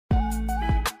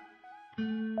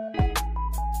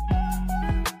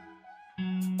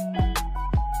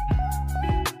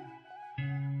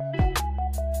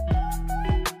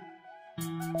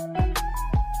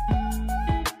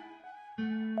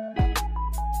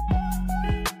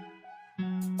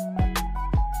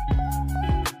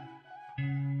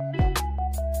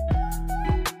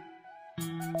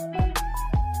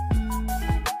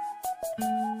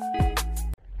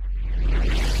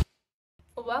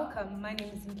Welcome, my name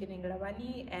is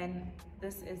Nengalavhani and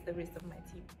this is the rest of my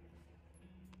team.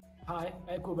 Hi,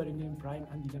 I go by the name Brian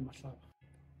Andile Mahlaba.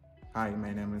 Hi,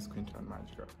 my name is Quinton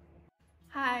Majra.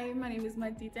 Hi, my name is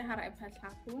Madite Harai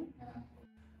Patlaku.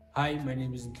 Hi, my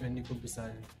name is Ntlendi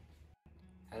Kumpisani.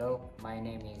 Hello, my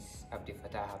name is Abdi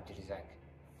Fatah Abdirizak.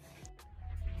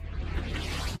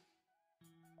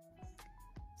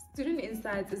 Student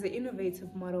Insights is an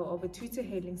innovative model of a tutor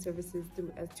hailing services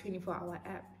through a 24-hour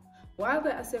app. While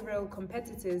there are several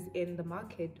competitors in the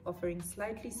market offering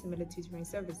slightly similar tutoring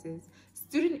services,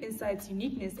 Student Insights'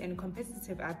 uniqueness and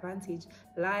competitive advantage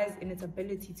lies in its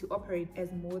ability to operate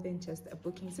as more than just a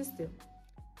booking system,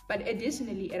 but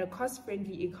additionally at a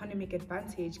cost-friendly economic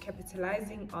advantage,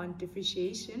 capitalizing on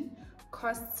differentiation,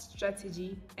 cost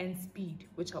strategy, and speed,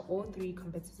 which are all three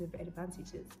competitive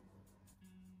advantages.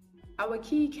 Our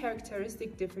key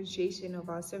characteristic differentiation of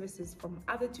our services from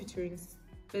other tutoring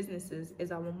businesses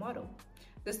is our model.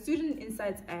 The Student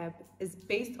Insights app is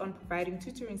based on providing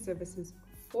tutoring services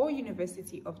for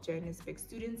University of Johannesburg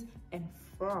students and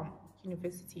from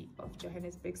University of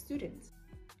Johannesburg students.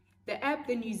 The app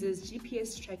then uses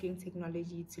GPS tracking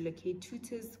technology to locate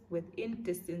tutors within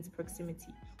distance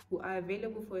proximity who are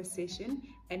available for a session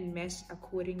and mesh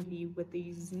accordingly with the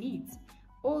user's needs.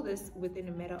 All this within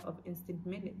a matter of instant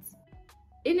minutes.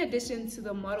 In addition to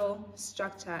the model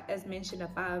structure as mentioned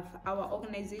above, our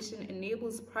organization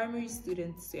enables primary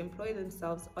students to employ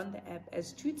themselves on the app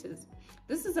as tutors.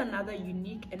 This is another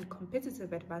unique and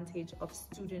competitive advantage of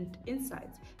Student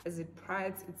Insights, as it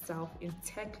prides itself in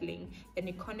tackling an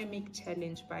economic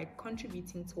challenge by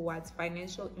contributing towards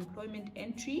financial employment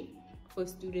entry for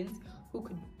students who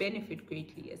could benefit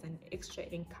greatly as an extra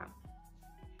income.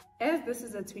 As this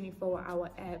is a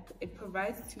 24-hour app, it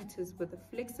provides tutors with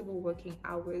flexible working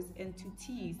hours and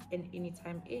tutees an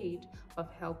anytime aid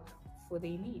of help for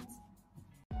their needs.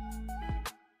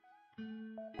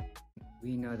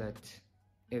 We know that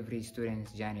every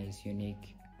student's journey is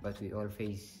unique, but we all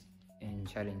face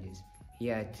challenges.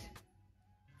 Here at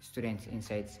Student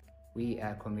Insights, we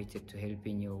are committed to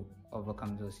helping you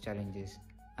overcome those challenges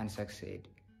and succeed.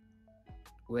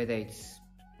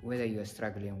 Whether you are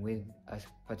struggling with a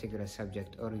particular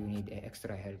subject or you need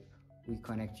extra help, we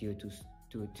connect you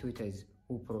to tutors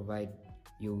who provide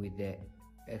you with the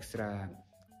extra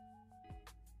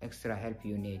help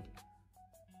you need.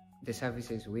 The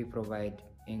services we provide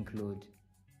include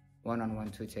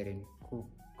one-on-one tutoring,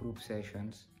 group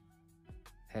sessions,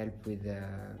 help with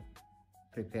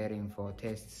preparing for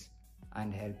tests,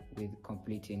 and help with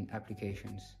completing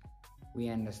applications. We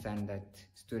understand that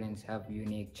students have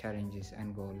unique challenges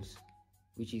and goals,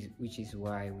 which is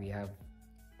why we have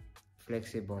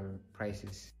flexible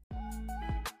prices.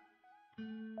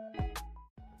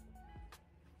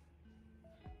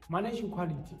 Managing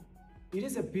quality. It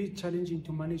is a bit challenging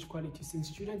to manage quality since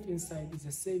Student Insight is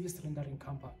a service rendering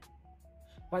company.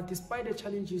 But despite the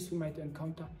challenges we might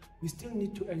encounter, we still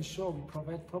need to ensure we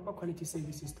provide proper quality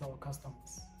services to our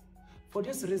customers. For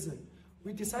this reason,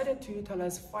 we decided to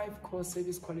utilize 5 core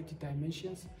service quality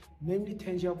dimensions, namely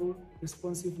tangible,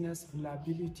 responsiveness,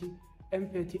 reliability,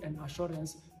 empathy, and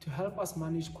assurance to help us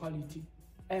manage quality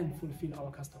and fulfill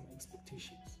our customer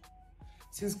expectations.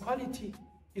 Since quality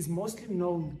is mostly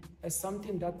known as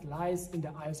something that lies in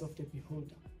the eyes of the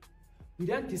beholder, we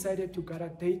then decided to gather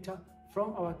data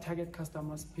from our target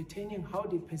customers pertaining how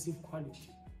they perceive quality,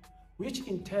 which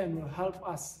in turn will help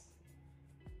us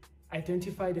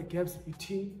identify the gaps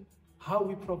between how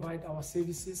we provide our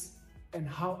services and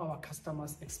how our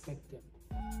customers expect them.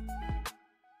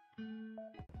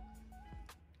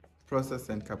 Process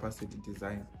and capacity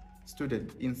design.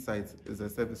 Student Insights is a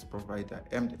service provider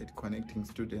aimed at connecting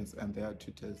students and their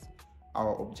tutors.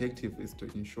 Our objective is to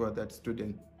ensure that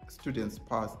students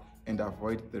pass and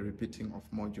avoid the repeating of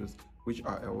modules, which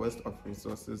are a waste of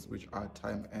resources, which are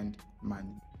time and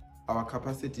money. Our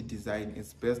capacity design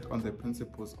is based on the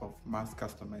principles of mass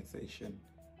customization.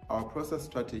 Our process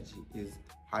strategy is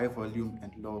high volume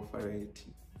and low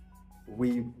variety.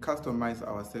 We customize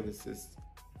our services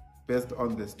based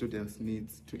on the students'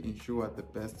 needs to ensure the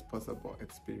best possible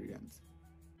experience.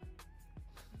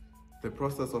 The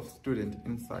process of Student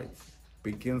Insights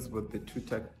begins with the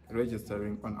tutor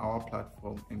registering on our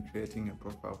platform and creating a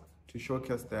profile to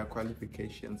showcase their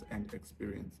qualifications and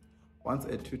experience. Once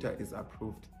a tutor is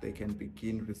approved, they can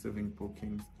begin receiving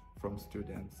bookings from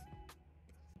students.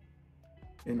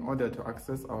 In order to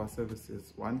access our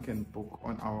services, one can book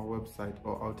on our website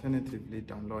or alternatively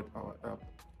download our app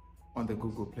on the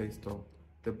Google Play Store.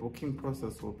 The booking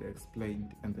process will be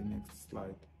explained in the next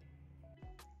slide.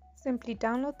 Simply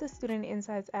download the Student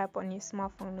Insights app on your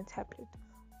smartphone or tablet.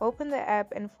 Open the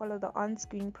app and follow the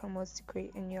on-screen prompts to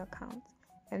create a new account.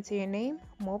 Enter your name,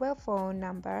 mobile phone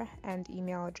number, and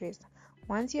email address.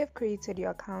 Once you have created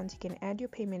your account, you can add your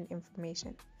payment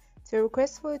information. To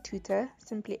request for a tutor,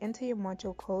 simply enter your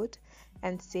module code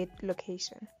and set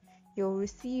location. You'll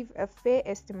receive a fair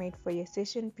estimate for your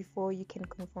session before you can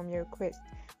confirm your request.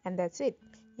 And that's it.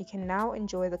 You can now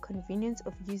enjoy the convenience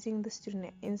of using the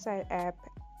Student Insight app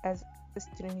as a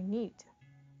student in need.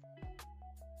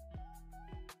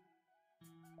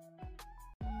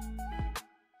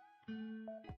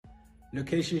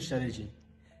 Location strategy.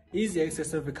 Is the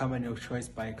access of a company of choice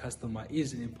by a customer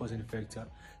is an important factor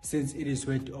since it is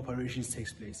where the operations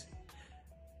takes place.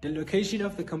 The location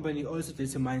of the company also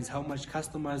determines how much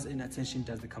customers and attention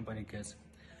does the company get.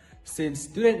 Since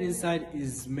Student Insight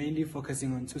is mainly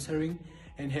focusing on tutoring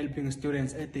and helping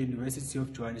students at the University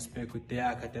of Johannesburg with their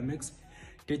academics,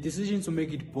 the decision to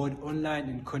make it both online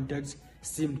and contact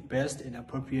seemed best and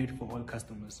appropriate for all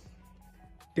customers.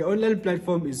 The online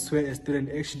platform is where a student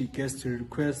actually gets to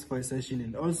request for a session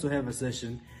and also have a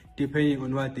session depending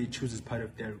on what they choose as part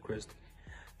of their request.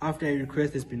 After a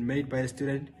request has been made by a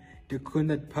student, the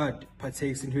contact part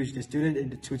partakes in which the student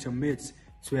and the tutor meets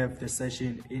to have the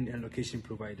session in a location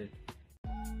provided.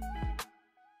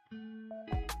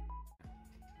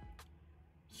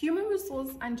 Human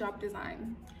resource and job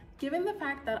design. Given the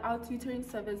fact that our tutoring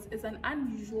service is an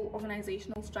unusual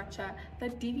organizational structure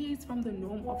that deviates from the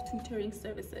norm of tutoring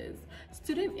services,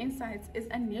 Student Insights is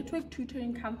a network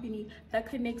tutoring company that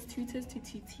connects tutors to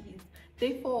tutees.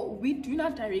 Therefore, we do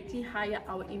not directly hire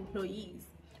our employees.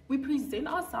 We present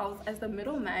ourselves as the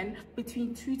middleman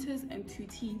between tutors and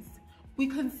tutees. We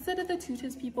consider the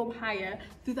tutors people hire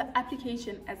through the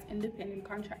application as independent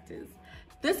contractors.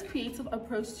 This creative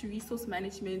approach to resource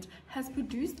management has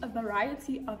produced a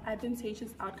variety of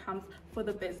advantageous outcomes for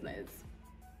the business.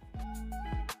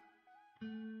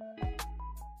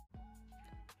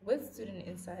 With Student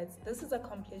Insights, this is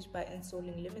accomplished by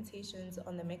installing limitations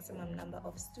on the maximum number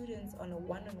of students on a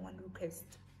one-on-one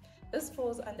request. This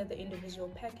falls under the individual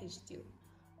package deal,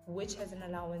 which has an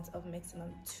allowance of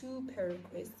maximum 2 per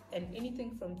request, and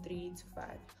anything from 3 to 5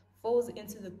 falls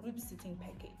into the group sitting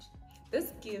package.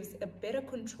 This gives a better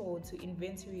control to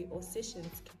inventory or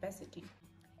sessions capacity.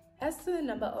 As to the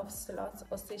number of slots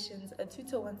or sessions a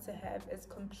tutor wants to have is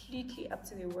completely up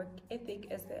to their work ethic,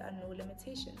 as there are no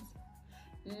limitations.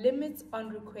 Limits on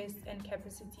request and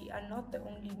capacity are not the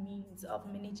only means of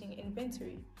managing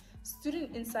inventory.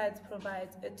 Student Insights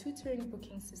provides a tutoring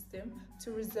booking system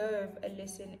to reserve a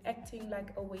lesson, acting like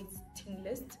a waiting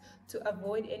list to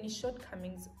avoid any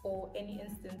shortcomings or any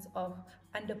instance of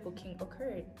underbooking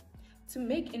occurring. To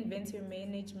make inventory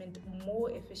management more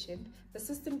efficient, the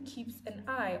system keeps an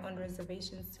eye on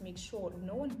reservations to make sure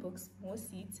no one books more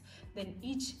seats than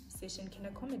each session can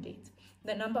accommodate.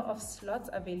 The number of slots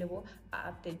available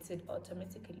are updated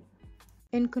automatically.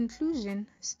 In conclusion,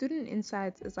 Student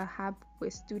Insights is a hub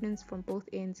where students from both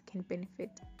ends can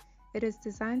benefit. It is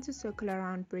designed to circle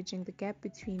around bridging the gap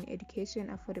between education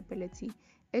affordability,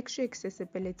 extra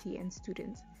accessibility, and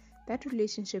students. That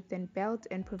relationship then built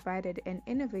and provided an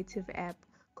innovative app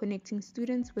connecting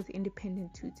students with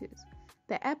independent tutors.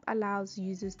 The app allows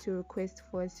users to request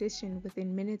for a session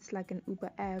within minutes like an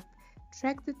Uber app,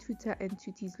 track the tutor and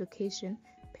tutee's location,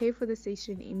 pay for the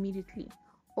session immediately,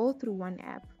 all through one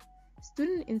app.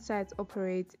 Student Insights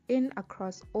operates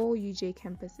across all UJ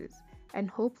campuses and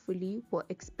hopefully will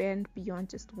expand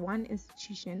beyond just one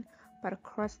institution but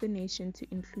across the nation to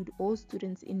include all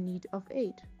students in need of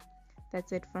aid.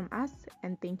 That's it from us,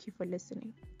 and thank you for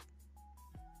listening.